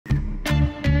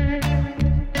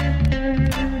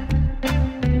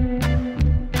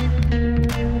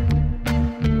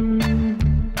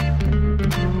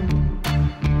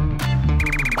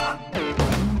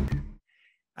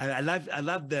I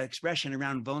love the expression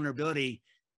around vulnerability.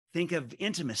 Think of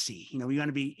intimacy. We want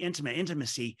to be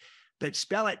intimacy, but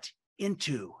spell it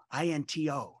into,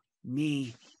 I-N-T-O,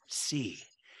 me, see.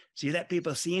 So you let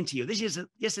people see into you. This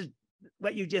is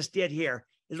what you just did here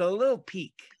is a little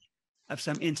peek of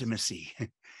some intimacy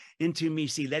into me,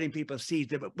 see, letting people see,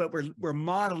 but we're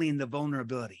modeling the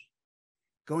vulnerability,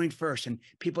 going first, and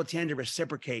people tend to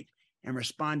reciprocate and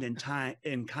respond in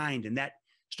kind, and that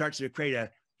starts to create a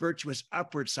virtuous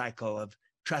upward cycle of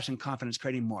trust and confidence,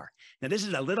 creating more. Now, this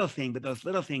is a little thing, but those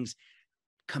little things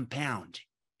compound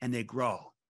and they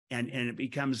grow, and it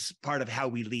becomes part of how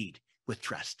we lead with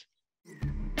trust.